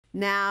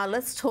Now,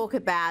 let's talk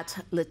about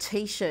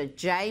Letitia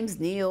James,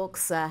 New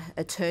York's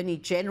Attorney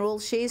General.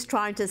 She's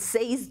trying to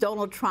seize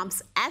Donald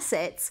Trump's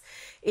assets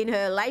in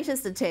her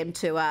latest attempt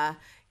to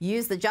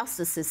use the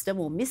justice system,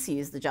 or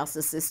misuse the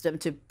justice system,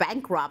 to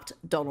bankrupt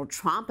Donald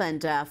Trump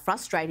and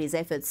frustrate his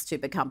efforts to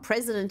become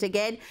president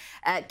again.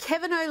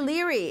 Kevin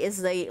O'Leary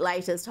is the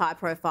latest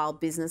high-profile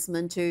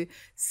businessman to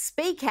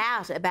speak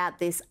out about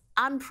this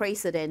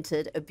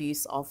unprecedented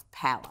abuse of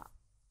power.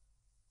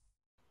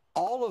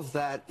 All of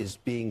that is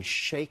being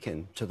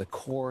shaken to the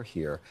core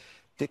here.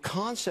 The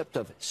concept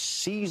of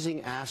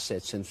seizing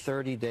assets in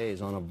 30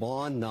 days on a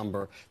bond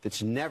number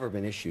that's never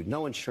been issued.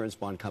 No insurance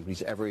bond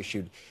company's ever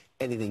issued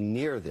anything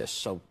near this,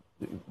 so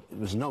there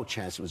was no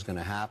chance it was going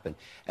to happen.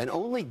 And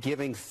only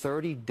giving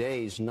 30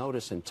 days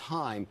notice and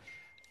time,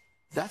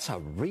 that's a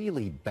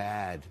really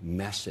bad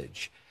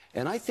message.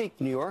 And I think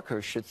New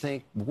Yorkers should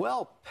think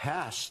well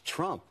past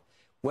Trump.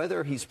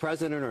 Whether he's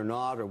president or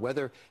not, or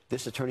whether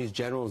this attorney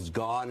general is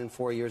gone in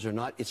 4 years or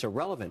not, it's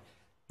irrelevant.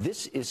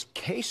 This is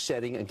case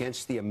setting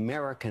against the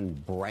American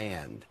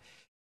brand.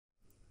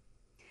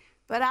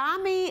 But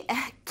Ami,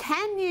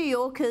 can New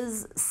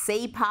Yorkers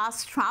see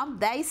past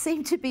Trump? They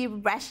seem to be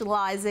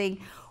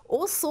rationalising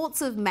all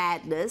sorts of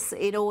madness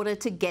in order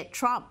to get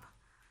Trump.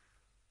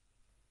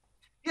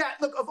 Yeah,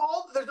 look,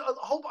 there's a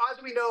whole,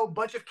 as we know,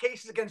 bunch of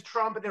cases against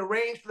Trump, and they're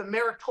arranged for the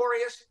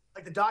meritorious,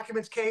 like the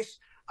documents case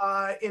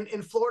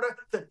in Florida,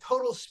 the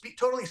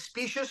totally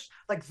specious,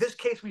 like this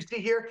case we see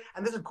here.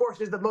 And this, of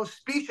course, is the most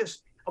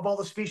specious of all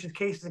the specious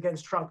cases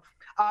against Trump.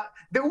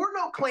 There were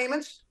no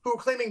claimants who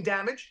were claiming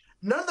damage.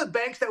 None of the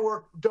banks that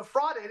were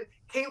defrauded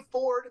came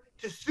forward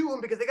to sue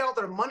him because they got all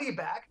their money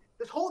back.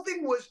 This whole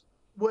thing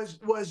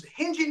was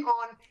hinging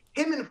on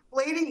him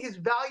inflating his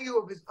value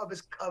of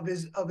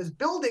his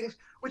buildings,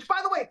 which, by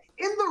the way,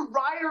 in the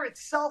rider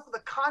itself of the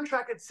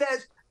contract, it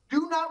says,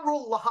 do not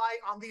rely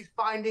on these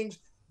findings.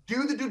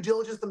 Do the due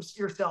diligence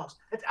yourselves.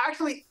 It's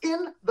actually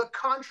in the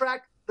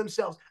contract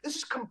themselves. This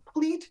is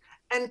complete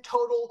and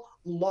total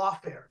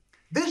lawfare.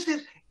 This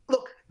is,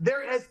 look,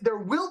 there has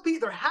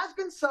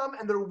been some,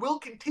 and there will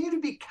continue to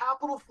be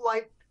capital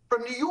flight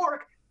from New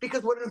York,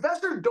 because what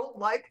investors don't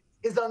like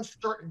is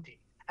uncertainty.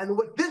 And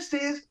what this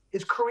is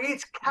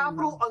creates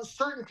capital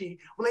uncertainty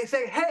when they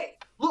say, hey,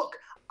 look,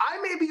 I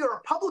may be a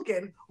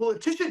Republican. Will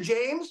Letitia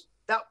James,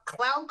 that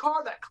clown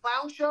car, that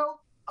clown show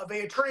of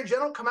an attorney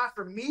general, come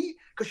after me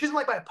because she doesn't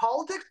like my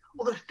politics?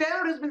 Well, the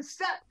standard has been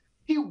set.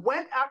 He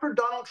went after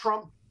Donald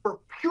Trump for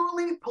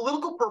purely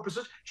political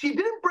purposes. She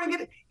didn't bring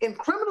it in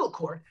criminal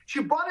court.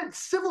 She brought it in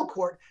civil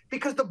court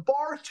because the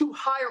bar is too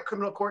high on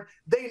criminal court.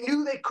 They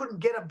knew they couldn't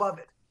get above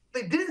it.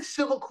 They did it in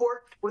civil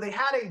court, where they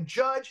had a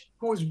judge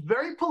who was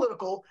very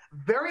political,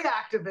 very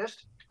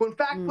activist, who in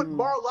fact put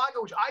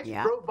Mar-a-Lago, which I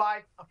drove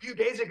by a few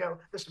days ago,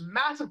 this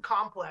massive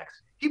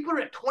complex. He put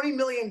it at $20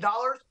 million.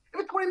 If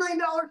it's $20 million,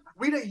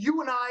 Rita,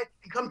 you and I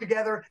can come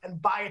together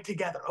and buy it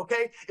together,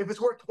 okay? If it's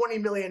worth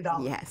 $20 million.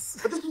 Yes.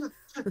 But this is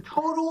a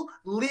total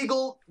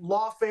legal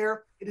lawfare.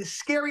 It is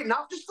scary,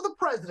 not just for the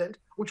president,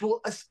 which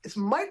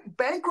might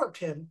bankrupt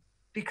him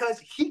because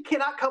he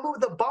cannot come up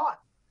with a bond,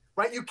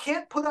 right? You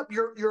can't put up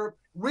your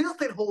real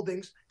estate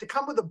holdings to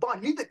come with a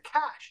bond. You need the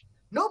cash.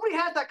 Nobody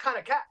has that kind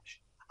of cash.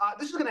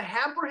 This is going to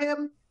hamper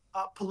him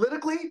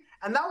politically,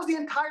 and that was the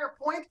entire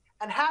point.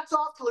 And hats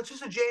off to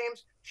Letitia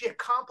James. She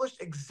accomplished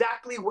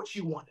exactly what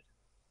she wanted.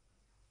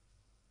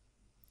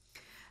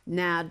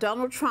 Now,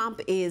 Donald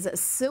Trump is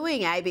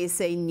suing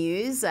ABC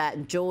News'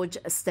 George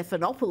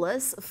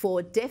Stephanopoulos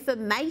for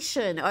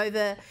defamation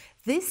over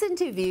this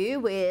interview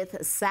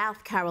with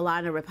South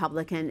Carolina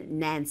Republican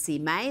Nancy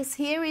Mace.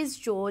 Here is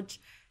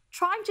George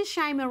trying to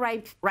shame a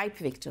rape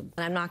victim.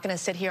 And I'm not going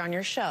to sit here on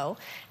your show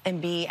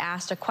and be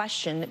asked a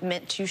question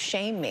meant to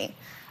shame me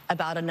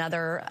about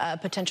another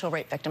potential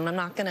rape victim. I'm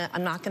not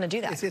gonna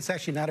do that. It's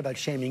actually not about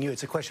shaming you.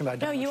 It's a question about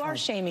Donald Trump. No, you are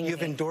shaming me.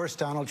 You've endorsed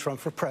Donald Trump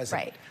for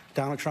president. Right.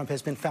 Donald Trump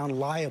has been found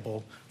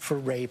liable for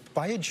rape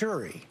by a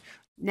jury.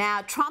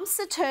 Now, Trump's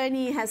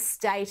attorney has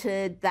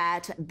stated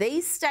that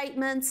these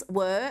statements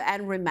were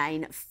and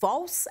remain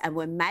false and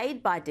were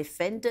made by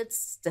defendant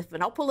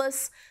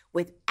Stephanopoulos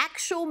with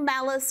actual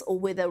malice or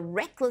with a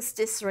reckless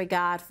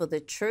disregard for the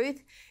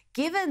truth,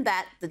 given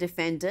that the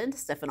defendant,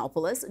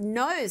 Stephanopoulos,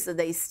 knows that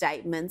these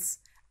statements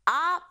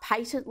are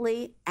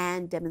patently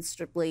and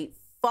demonstrably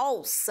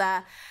false.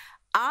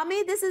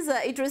 Ami, this is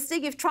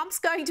interesting. If Trump's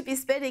going to be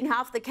spending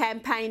half the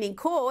campaign in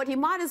court, he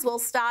might as well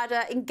start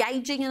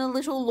engaging in a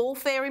little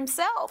lawfare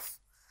himself.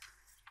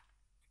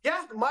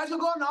 Yeah, might as well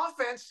go on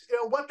offense.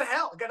 You know, what the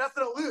hell? Got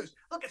nothing to lose.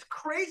 Look, it's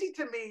crazy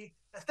to me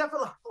that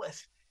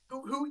Stephanopoulos,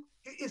 who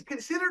is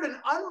considered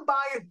an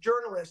unbiased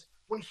journalist,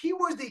 when he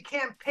was the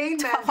campaign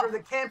manager, the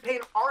campaign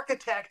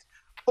architect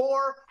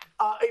for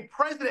a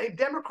president, a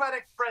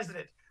Democratic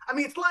president. I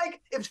mean, it's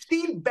like if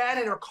Steve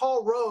Bannon or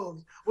Karl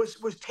Rove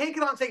was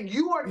taken on saying,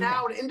 you are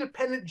now an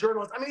independent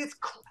journalist. I mean,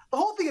 the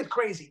whole thing is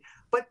crazy.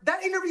 But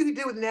that interview he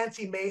did with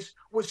Nancy Mace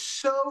was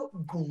so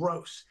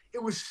gross.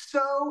 It was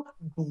so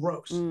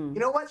gross. You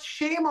know what?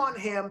 Shame on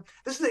him.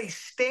 This is a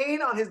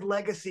stain on his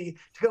legacy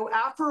to go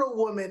after a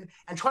woman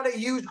and try to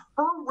use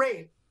her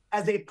rape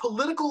as a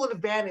political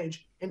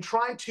advantage in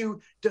trying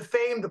to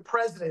defame the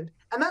president.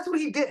 And that's what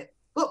he did.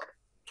 Look,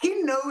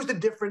 he knows the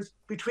difference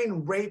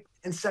between rape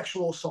and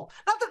sexual assault.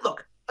 Not that,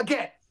 look,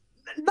 again,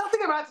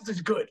 nothing about this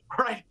is good,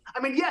 right? I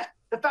mean, yes,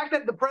 the fact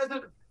that the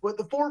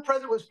former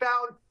president was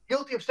found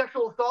guilty of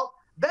sexual assault,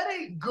 that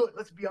ain't good.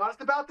 Let's be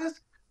honest about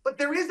this. But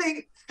there is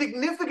a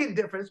significant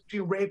difference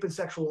between rape and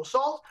sexual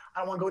assault. I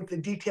don't want to go into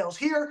the details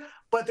here,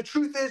 but the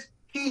truth is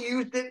he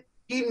used it.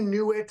 He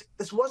knew it.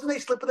 This wasn't a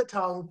slip of the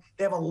tongue.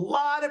 They have a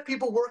lot of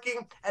people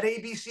working at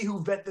ABC who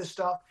vet this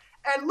stuff.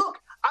 And look,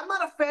 I'm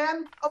not a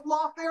fan of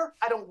lawfare.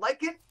 I don't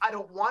like it. I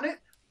don't want it.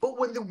 But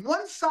when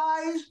one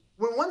side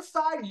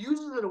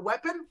uses it a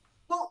weapon,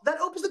 well, that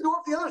opens the door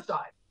for the other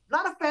side.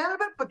 Not a fan of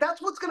it, but that's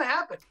what's going to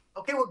happen.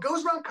 Okay, what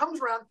goes around comes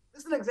around.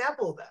 This is an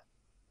example of that.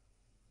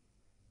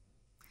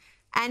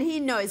 And he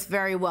knows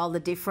very well the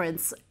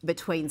difference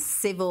between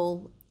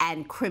civil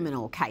and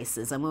criminal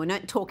cases. And we're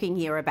not talking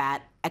here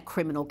about a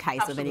criminal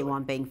case of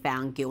anyone being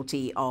found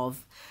guilty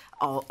of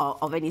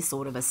any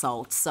sort of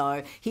assault.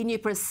 So he knew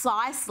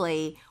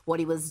precisely what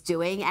he was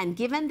doing. And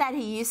given that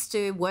he used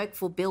to work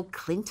for Bill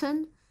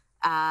Clinton,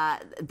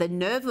 the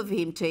nerve of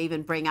him to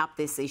even bring up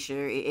this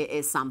issue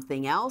is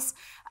something else.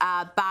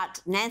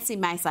 But Nancy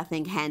Mace, I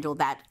think, handled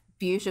that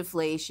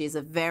beautifully. She's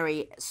a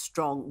very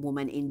strong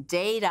woman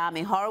indeed.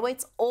 Ami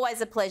Horowitz, always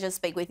a pleasure to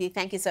speak with you.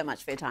 Thank you so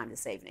much for your time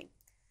this evening.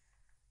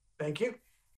 Thank you.